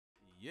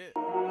Yeah.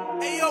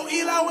 Hey yo,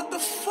 Eli, what the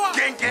fuck?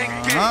 Gang, gang,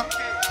 gang.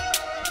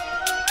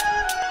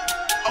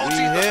 OG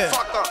the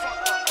fuck up.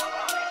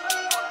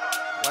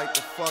 Like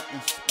the fucking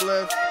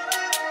spliff.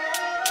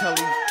 Tell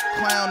these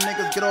clown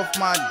niggas get off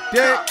my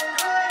dick.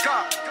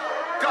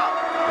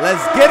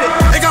 Let's get it.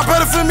 They got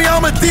better for me,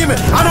 I'm a demon.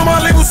 I know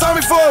my label saw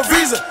me for a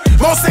reason.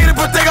 Most say it,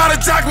 but they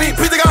gotta jack me.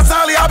 Pete got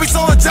Sally, I be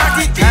so a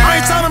jockey. I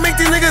ain't tryna make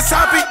these niggas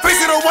happy.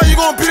 Face it or what, you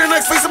gon' be the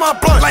next face of my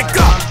blunt. Like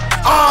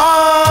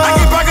I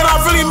get back and I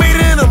really made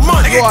it in a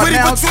month. I get quitty,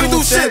 but you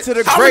do shit.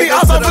 How many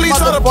hours I really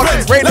try to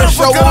play? Greatest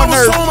show on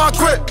earth. My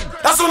grip.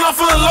 That's when I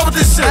fell in love with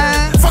this shit.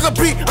 Fuck a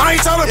beat, I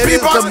ain't tryna beat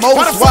box.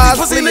 Why the fuck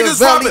these pussy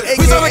niggas robbing?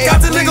 We tryna got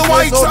the nigga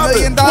why he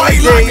trapping. Why he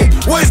locking?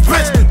 Why his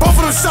bitch?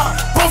 Both of them shot,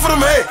 both of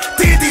them hit.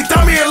 D&D,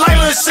 Dummy and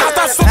Lila and shit. I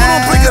thought someone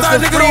on break cause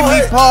that nigga don't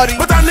hit.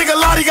 But that nigga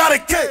Lottie got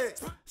a kick.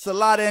 It's a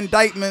lot of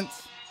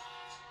indictments,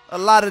 a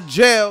lot of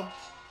jail.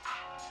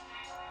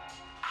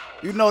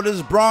 You know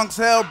this Bronx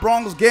hell,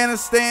 Bronx,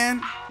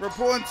 Afghanistan.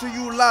 Reporting to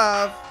you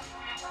live.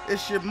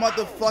 It's your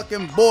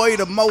motherfucking boy,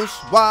 the most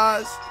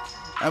wise.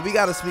 And we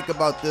gotta speak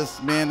about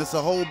this, man. There's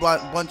a whole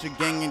bunch of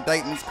gang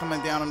indictments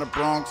coming down in the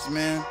Bronx,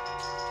 man.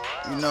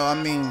 You know, I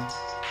mean,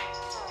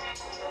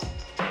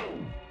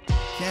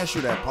 can't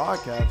shoot that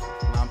podcast.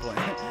 Nah, I'm playing.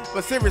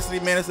 But seriously,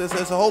 man, it's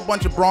a whole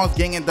bunch of Bronx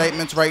gang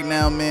indictments right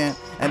now, man.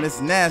 And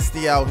it's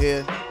nasty out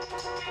here.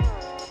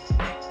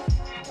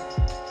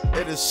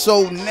 It is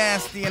so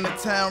nasty in the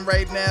town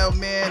right now,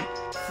 man.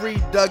 Free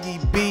Dougie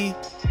B.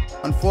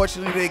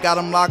 Unfortunately, they got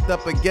him locked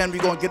up again.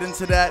 We're gonna get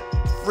into that.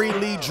 Free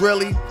Lee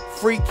Drilly.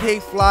 Free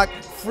K-Flock.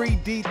 Free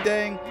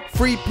D-Thing.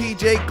 Free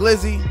PJ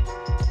Glizzy.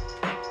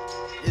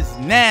 It's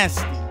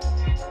nasty.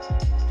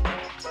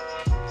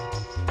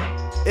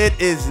 It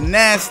is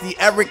nasty.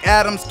 Eric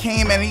Adams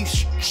came and he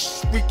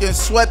freaking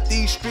swept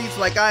these streets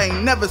like I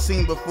ain't never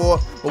seen before.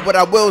 But what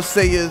I will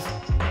say is,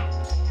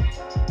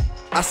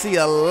 I see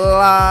a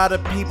lot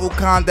of people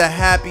kinda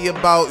happy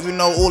about, you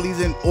know,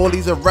 all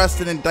these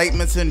arrested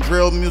indictments in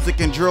drill music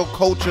and drill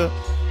culture.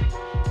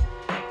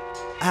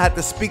 I had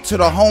to speak to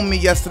the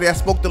homie yesterday. I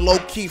spoke to Low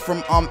Key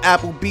from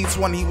Apple Beats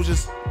when he was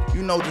just,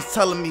 you know, just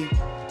telling me,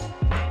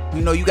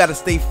 you know, you gotta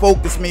stay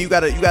focused, man. You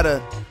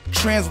gotta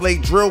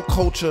translate drill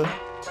culture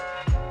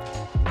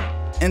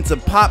into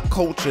pop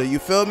culture. You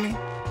feel me?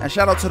 And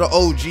shout out to the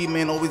OG,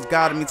 man, always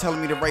guiding me,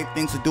 telling me the right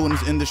things to do in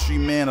this industry,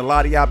 man. A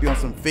lot of y'all be on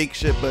some fake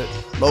shit, but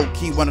low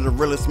key, one of the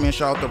realest, man.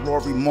 Shout out to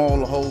Rory Mall,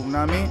 the whole, you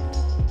know what I mean?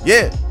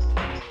 Yeah.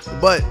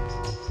 But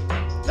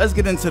let's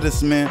get into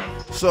this, man.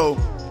 So,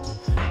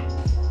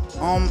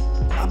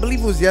 I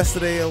believe it was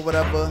yesterday or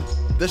whatever.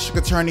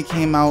 District attorney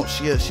came out.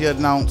 She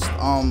announced,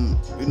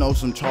 you know,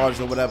 some charges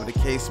or whatever the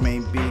case may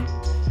be.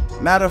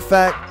 Matter of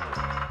fact,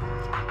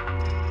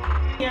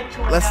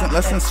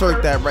 let's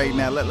insert that right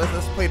now.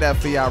 Let's play that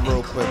for y'all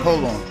real quick.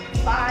 Hold on.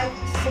 5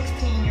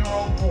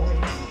 16-year-old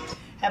boys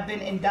have been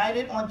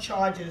indicted on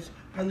charges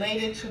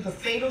related to the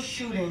fatal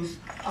shootings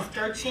of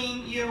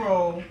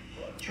 13-year-old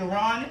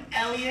Jerron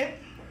Elliott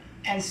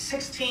and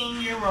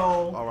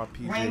 16-year-old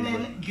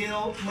Raymond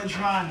Gil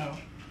Madrano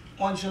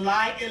on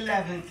July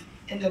 11th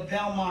in the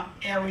Belmont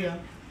area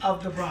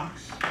of the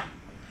Bronx.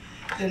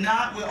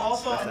 We're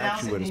also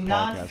announcing the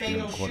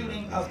non-fatal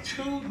shooting of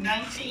 2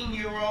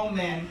 19-year-old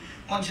men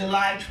on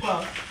July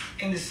 12th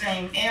in the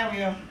same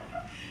area,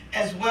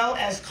 as well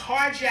as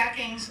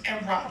carjackings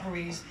and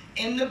robberies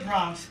in the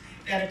Bronx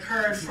that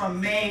occurred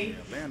from May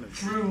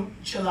through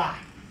July.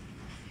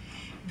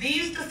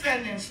 These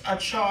defendants are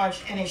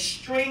charged in a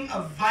string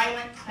of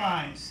violent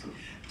crimes,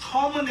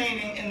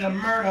 culminating in the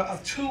murder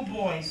of 2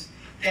 boys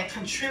that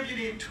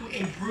contributed to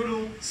a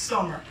brutal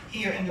summer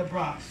here in the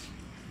Bronx.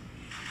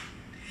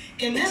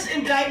 In this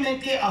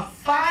indictment, there are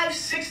 5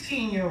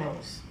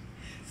 16-year-olds.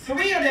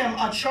 3 of them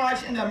are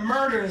charged in the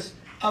murders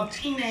of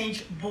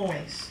teenage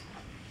boys.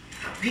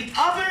 The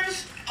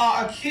others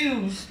are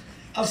accused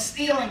of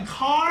stealing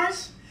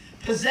cars,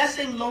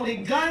 possessing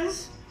loaded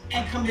guns,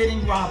 and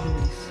committing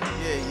robberies.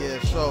 Yeah.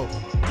 So,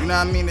 you know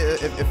what I mean?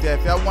 If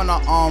y'all wanna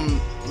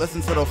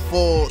listen to the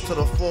full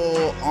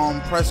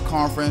press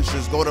conference,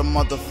 just go to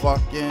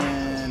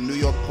motherfucking New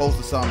York Post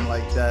or something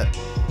like that.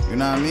 You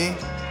know what I mean?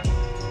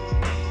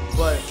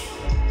 But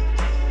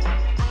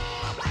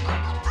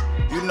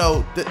you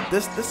know,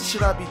 this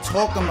shit I be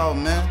talking about,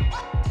 man.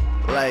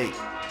 Like,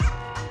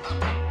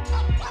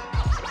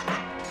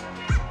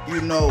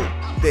 you know,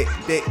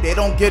 they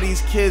don't give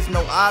these kids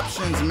no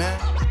options, man.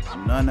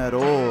 None at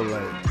all.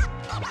 Like,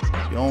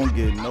 you don't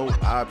get no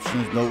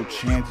options, no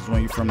chances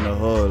when you from the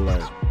hood.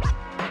 Like,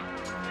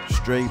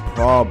 straight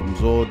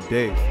problems all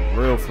day,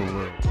 for real, for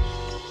real.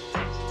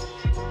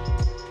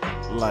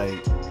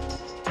 Like,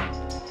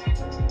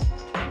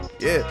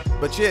 yeah,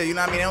 but yeah, you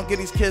know what I mean? They don't give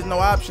these kids no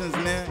options,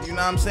 man. You know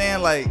what I'm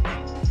saying? Like,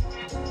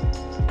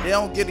 they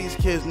don't give these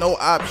kids no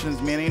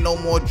options, man. Ain't no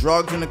more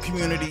drugs in the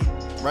community,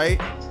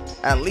 right?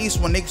 At least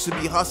when niggas should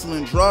be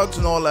hustling drugs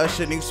and all that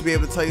shit, niggas should be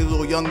able to tell you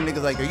little young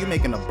niggas like, yo, you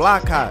making the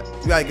block hot.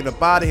 You gotta get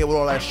up out of here with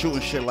all that shooting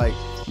shit. Like,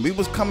 when we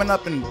was coming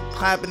up and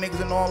clapping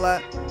niggas and all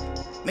that,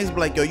 niggas be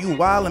like, yo, you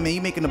wildin', man.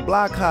 You making the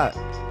block hot.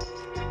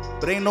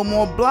 But ain't no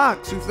more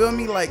blocks, you feel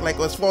me? Like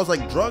as far as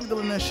like drug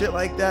dealing and shit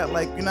like that,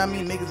 like, you know what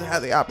I mean? Niggas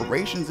have their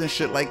operations and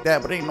shit like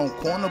that, but ain't no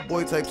corner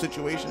boy type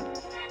situation.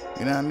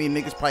 You know what I mean?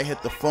 Niggas probably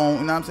hit the phone,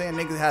 you know what I'm saying?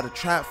 Niggas had a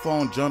trap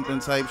phone jumping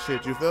type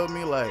shit, you feel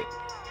me? Like,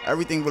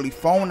 everything really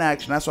phone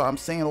action. That's what I'm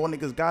saying. All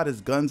niggas got is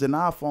guns and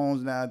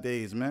iPhones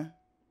nowadays, man.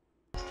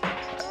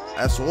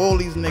 That's all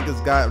these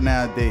niggas got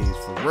nowadays,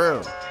 for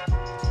real.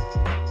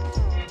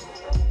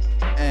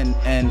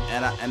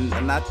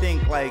 And I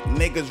think like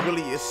niggas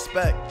really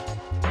expect,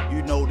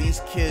 you know,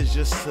 these kids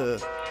just to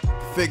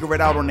figure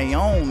it out on their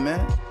own, man.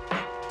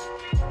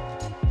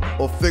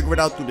 Or figure it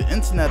out through the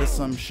internet or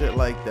some shit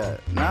like that.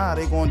 Nah,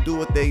 they gonna do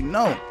what they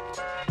know.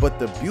 But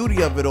the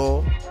beauty of it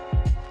all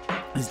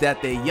is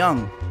that they're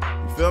young.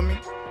 You feel me?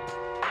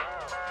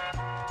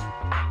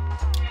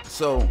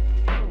 So,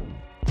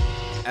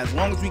 as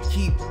long as we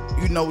keep,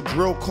 you know,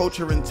 drill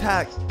culture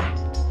intact,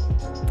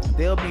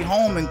 they'll be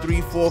home in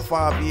 3, 4,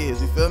 5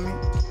 years. You feel me?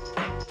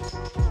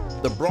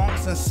 The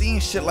Bronx and seen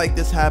shit like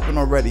this happen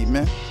already,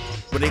 man.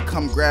 Where they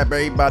come grab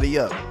everybody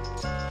up.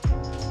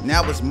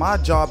 Now it's my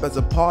job as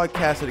a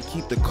podcaster to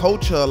keep the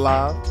culture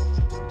alive.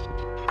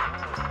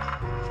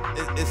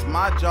 It's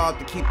my job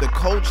to keep the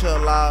culture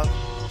alive,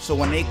 so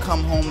when they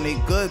come home, they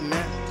good,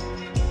 man.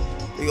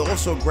 They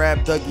also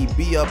grab Dougie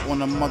B up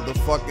on a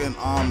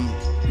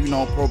motherfucking you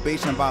know,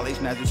 probation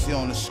violation, as you see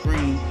on the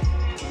screen.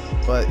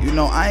 But you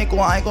know, I ain't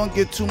gonna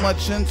get too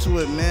much into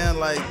it, man.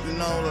 Like, you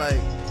know, like,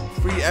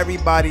 free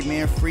everybody,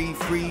 man. Free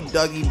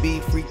Dougie B,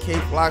 free K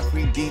Flock,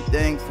 free D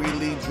Thing, free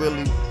Lee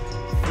Drilly,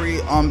 free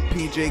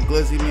PJ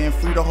Glizzy, man.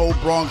 Free the whole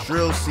Bronx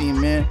drill scene,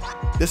 man.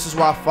 This is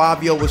why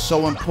Fabio is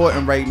so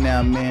important right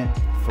now, man.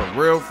 For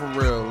real.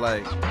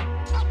 Like,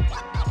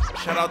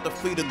 shout out to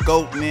Free the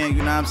Goat, man. You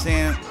know what I'm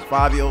saying?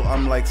 Fabio,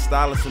 I'm like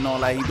stylist and all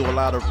that. He do a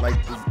lot of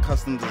like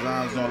custom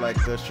designs, you know, like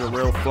the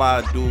real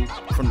fly dude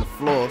from the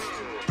floors.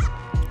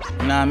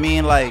 You know what I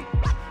mean? Like,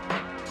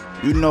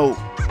 you know,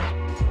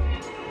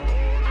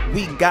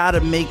 we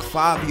gotta make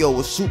Fabio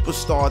a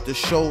superstar to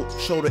show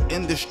the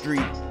industry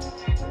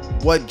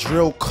what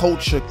drill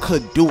culture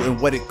could do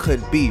and what it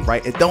could be,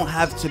 right? It don't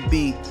have to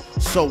be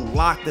so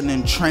locked and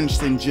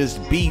entrenched in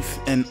just beef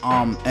and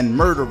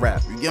murder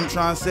rap. You get what I'm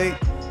trying to say?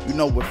 You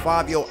know, with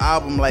Fabio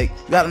album, like,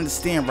 you gotta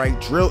understand, right?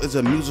 Drill is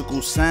a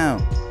musical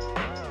sound.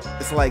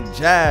 It's like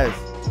jazz.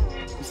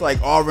 It's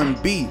like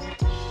R&B.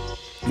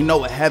 You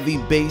know, a heavy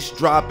bass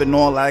drop and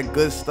all that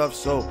good stuff.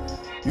 So,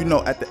 you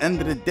know, at the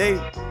end of the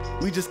day,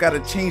 we just gotta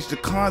change the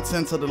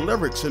content of the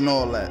lyrics and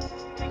all that.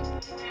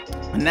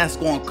 And that's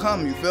gonna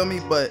come, you feel me?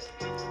 But,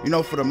 you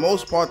know, for the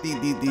most part, these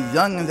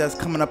youngins that's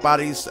coming up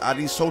out of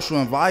these social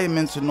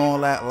environments and all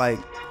that, like,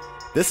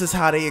 this is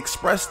how they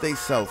express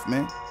themselves,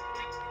 man.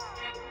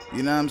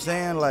 You know what I'm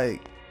saying?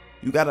 Like,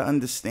 you gotta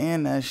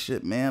understand that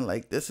shit, man.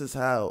 Like, this is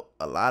how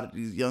a lot of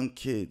these young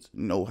kids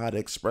know how to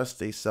express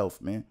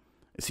themselves, man.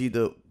 It's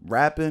either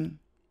rapping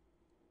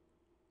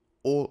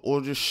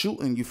or just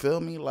shooting, you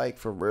feel me? Like,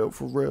 for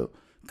real.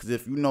 Because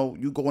if you know,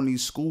 you go in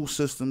these school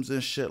systems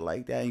and shit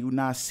like that, and you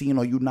not seen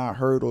or you not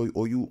heard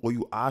or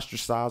you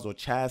ostracized or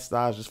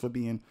chastised just for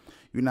being,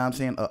 you know what I'm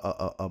saying,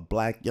 a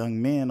black young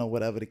man or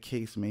whatever the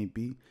case may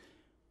be.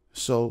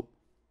 So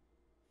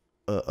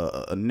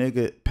a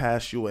nigga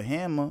pass you a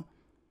hammer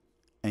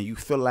and you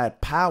feel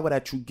that power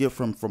that you get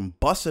from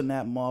busting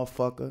that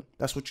motherfucker.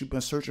 That's what you've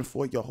been searching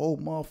for your whole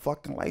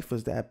motherfucking life,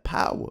 is that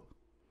power.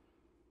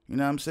 You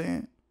know what I'm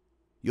saying?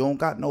 You don't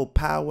got no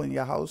power in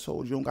your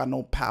household. You don't got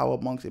no power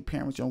amongst your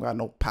parents. You don't got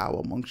no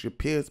power amongst your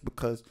peers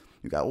because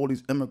you got all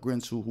these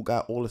immigrants who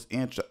got all this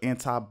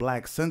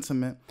anti-black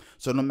sentiment.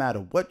 So no matter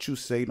what you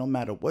say, no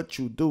matter what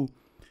you do,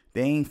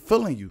 they ain't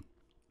feeling you.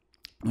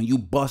 When you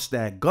bust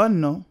that gun,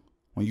 though,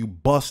 when you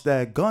bust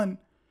that gun,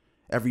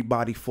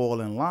 everybody fall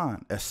in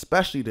line,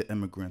 especially the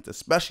immigrants,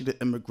 especially the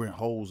immigrant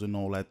hoes and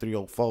all that,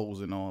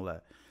 304s and all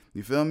that.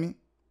 You feel me?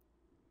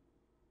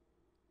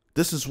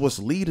 This is what's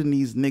leading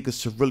these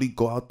niggas to really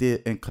go out there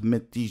and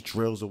commit these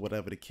drills or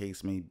whatever the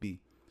case may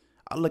be.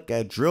 I look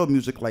at drill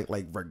music like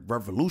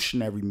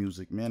revolutionary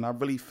music, man. I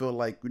really feel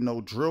like, you know,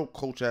 drill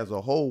culture as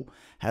a whole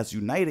has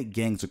united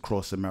gangs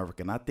across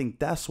America. And I think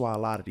that's why a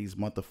lot of these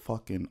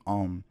motherfucking,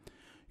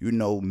 you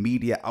know,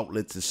 media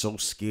outlets is so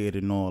scared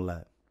and all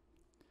that.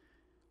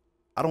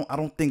 I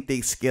don't think they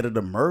scared of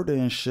the murder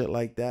and shit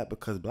like that,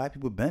 because black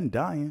people been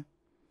dying.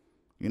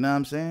 You know what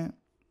I'm saying?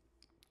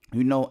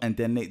 You know, and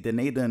then they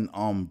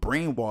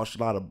brainwashed a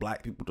lot of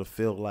black people to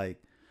feel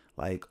like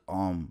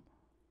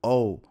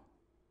oh,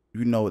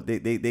 you know,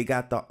 they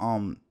got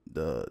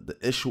the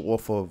issue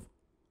off of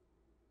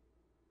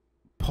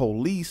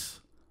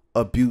police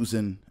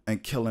abusing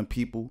and killing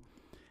people,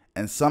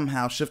 and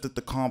somehow shifted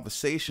the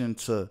conversation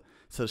to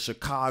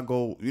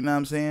Chicago. You know what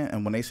I'm saying?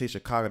 And when they say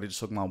Chicago, they're just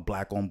talking about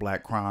black on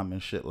black crime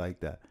and shit like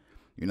that.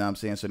 You know what I'm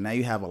saying? So now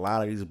you have a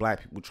lot of these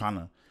black people trying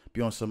to be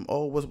on some,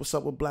 oh, what's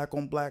up with black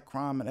on black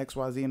crime and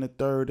XYZ and the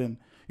third, and,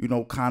 you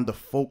know, kind of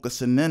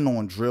focusing in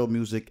on drill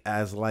music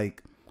as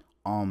like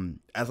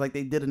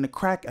they did in the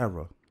crack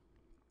era.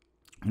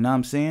 You know what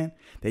I'm saying?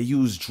 They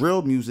use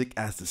drill music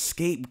as the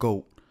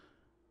scapegoat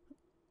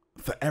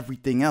for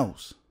everything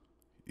else.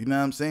 You know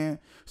what I'm saying?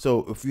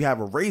 So if you have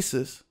a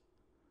racist,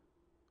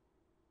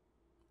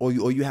 or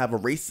you have a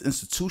racist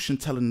institution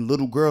telling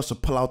little girls to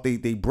pull out they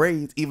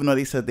braids, even though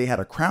they said they had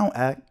a Crown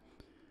Act,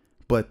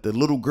 but the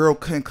little girl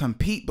couldn't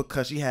compete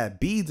because she had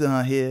beads in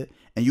her hair,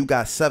 and you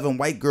got 7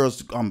 white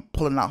girls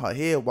pulling out her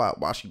hair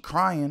while she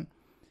crying,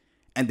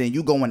 and then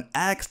you go and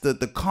ask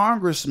the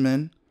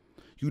congressman,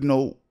 you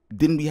know,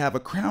 didn't we have a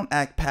Crown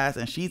Act passed?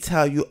 And she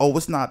tell you, oh,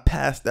 it's not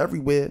passed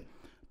everywhere,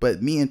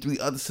 but me and 3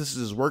 other sisters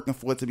is working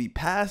for it to be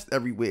passed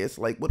everywhere. It's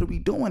like, what are we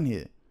doing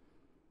here?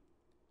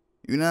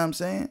 You know what I'm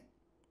saying?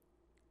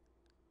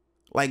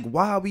 Like,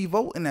 why are we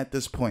voting at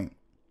this point?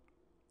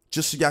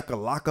 Just so y'all can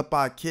lock up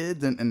our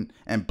kids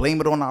and blame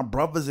it on our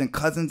brothers and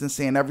cousins and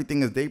saying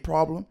everything is their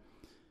problem?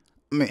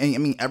 I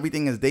mean,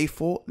 everything is their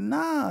fault?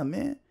 Nah,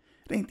 man.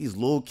 It ain't these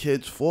little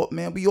kids' fault,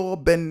 man. We all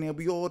been there.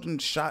 We all done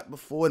shot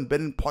before and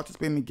been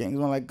participating in gangs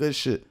and all that good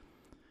shit.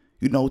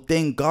 You know,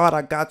 thank God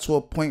I got to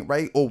a point,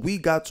 right? Or we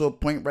got to a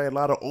point, right? A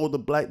lot of older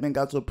black men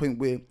got to a point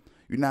where,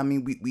 you know what I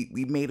mean?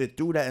 We made it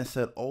through that and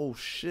said, oh,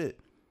 shit.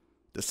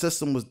 The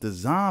system was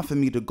designed for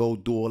me to go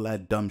do all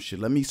that dumb shit.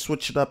 Let me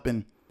switch it up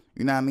and,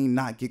 you know what I mean,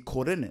 not get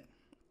caught in it.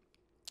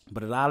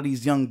 But a lot of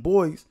these young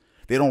boys,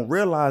 they don't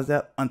realize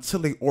that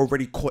until they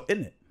already caught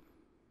in it.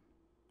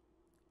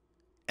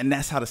 And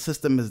that's how the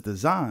system is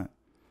designed.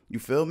 You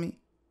feel me?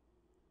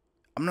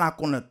 I'm not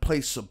going to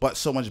place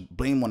so much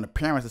blame on the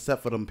parents,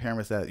 except for them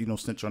parents that, you know,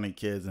 snitch on their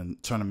kids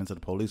and turn them into the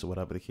police or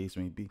whatever the case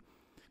may be.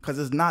 Because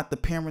it's not the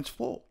parents'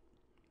 fault.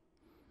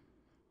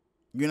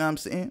 You know what I'm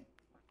saying?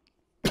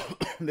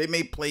 They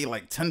may play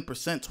like 10%,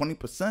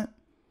 20%.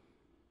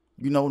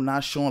 You know,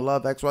 not showing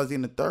love, X, Y, Z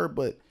in the third.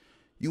 But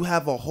you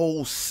have a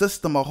whole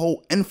system, a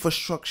whole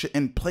infrastructure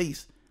in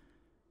place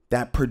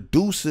that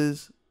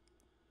produces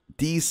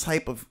these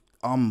type of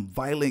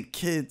violent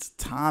kids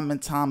time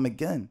and time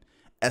again,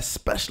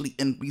 especially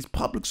in these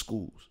public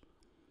schools.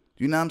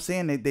 You know what I'm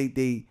saying?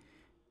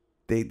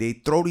 They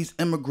throw these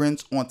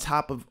immigrants on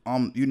top of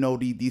you know,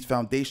 these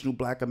foundational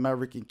Black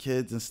American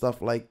kids and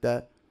stuff like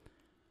that.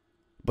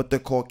 But the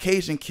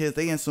Caucasian kids,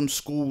 they in some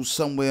schools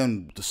somewhere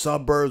in the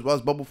suburbs,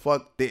 West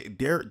Bubblefuck,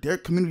 their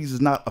communities is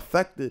not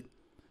affected,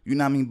 you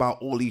know what I mean, by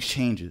all these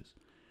changes.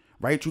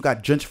 Right? You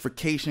got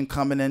gentrification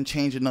coming in,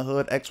 changing the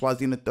hood, X, Y,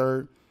 Z in the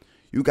third.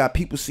 You got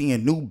people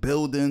seeing new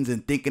buildings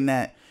and thinking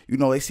that, you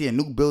know, they see a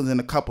new building and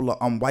a couple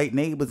of white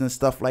neighbors and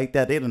stuff like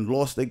that. They done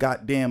lost their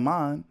goddamn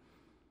mind.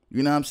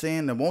 You know what I'm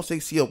saying? And once they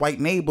see a white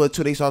neighbor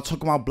until they start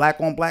talking about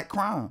black on black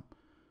crime.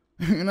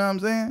 You know what I'm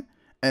saying?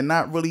 And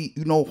not really,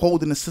 you know,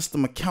 holding the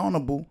system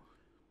accountable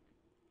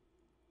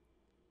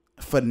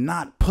for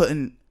not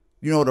putting,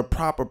 you know, the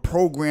proper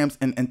programs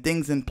and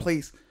things in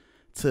place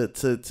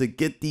to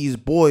get these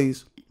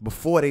boys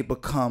before they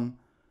become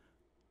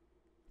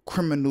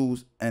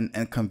criminals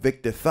and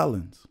convicted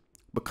felons,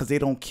 because they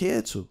don't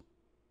care to.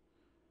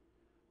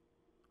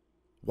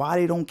 Why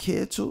they don't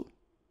care to?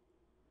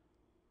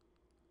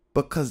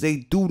 Because they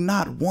do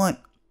not want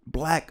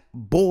black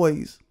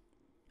boys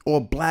or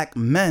black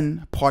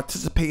men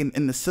participating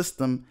in the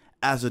system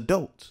as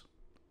adults.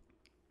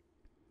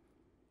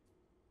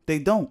 They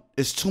don't.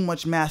 It's too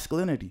much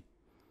masculinity.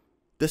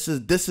 This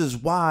is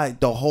why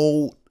the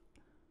whole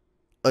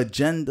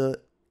agenda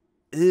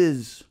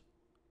is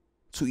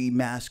to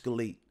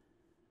emasculate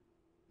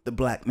the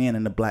black man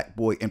and the black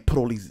boy and put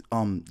all these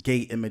gay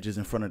images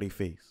in front of their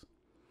face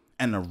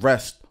and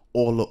arrest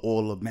all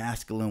the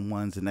masculine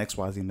ones and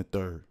XYZ in the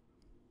third.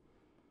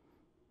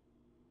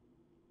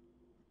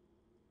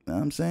 You know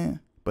what I'm saying?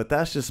 But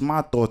that's just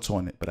my thoughts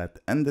on it. But at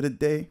the end of the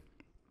day,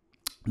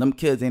 them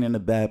kids ain't in a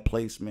bad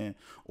place, man.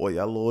 Or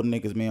y'all little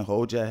niggas, man,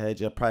 hold your head.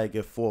 Y'all probably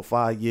get 4 or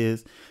 5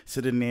 years.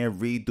 Sit in there,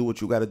 read, do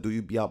what you got to do.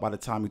 You be out by the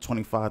time you're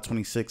 25,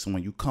 26. And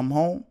when you come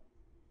home,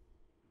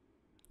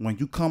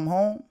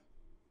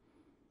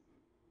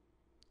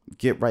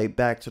 get right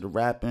back to the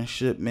rapping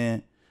shit,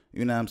 man.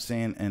 You know what I'm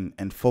saying?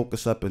 And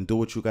focus up and do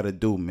what you got to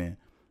do, man.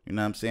 You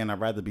know what I'm saying? I'd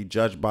rather be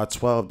judged by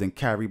 12 than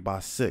carried by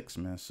 6,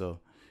 man.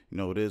 So, you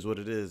know, it is what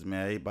it is,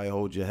 man. Everybody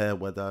hold your head.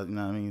 Whether, you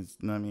know what I mean?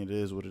 You know what I mean? It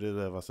is what it is.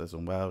 If I said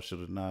some wild shit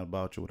or not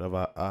about you,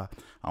 whatever, I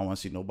don't want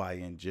to see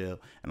nobody in jail.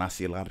 And I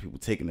see a lot of people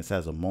taking this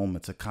as a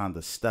moment to kind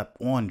of step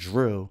on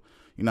drill,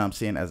 you know what I'm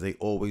saying, as they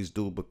always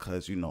do,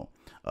 because, you know,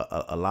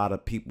 a lot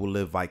of people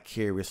live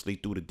vicariously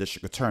through the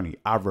district attorney.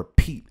 I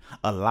repeat,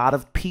 a lot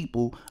of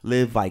people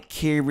live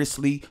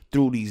vicariously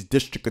through these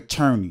district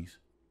attorneys.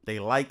 They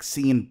like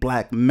seeing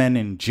black men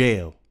in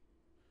jail.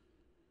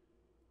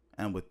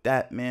 And with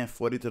that, man,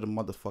 40 to the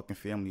motherfucking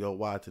family,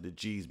 Y to the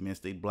G's, man.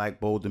 Stay black,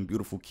 bold, and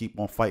beautiful. Keep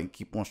on fighting,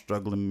 keep on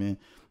struggling, man. You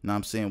know what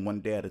I'm saying?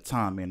 One day at a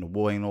time, man. The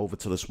war ain't over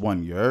till it's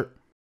won, you heard?